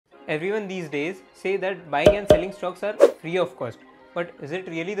Everyone these days say that buying and selling stocks are free of cost. But is it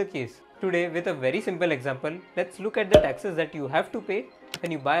really the case? Today, with a very simple example, let's look at the taxes that you have to pay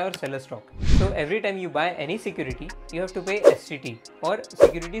when you buy or sell a stock. So every time you buy any security, you have to pay STT or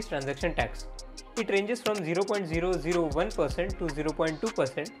Securities Transaction Tax. It ranges from 0.001% to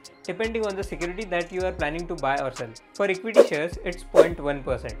 0.2% depending on the security that you are planning to buy or sell. For equity shares, it's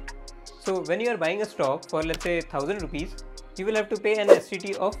 0.1%. So when you are buying a stock for let's say 1000 rupees, you will have to pay an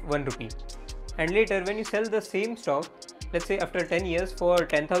STT of 1 rupee. And later when you sell the same stock, let's say after 10 years for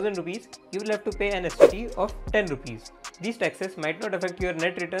 10,000 rupees, you will have to pay an STT of 10 rupees. These taxes might not affect your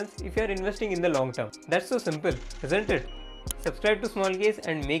net returns if you are investing in the long term. That's so simple, isn't it? Subscribe to Smallcase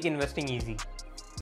and make investing easy.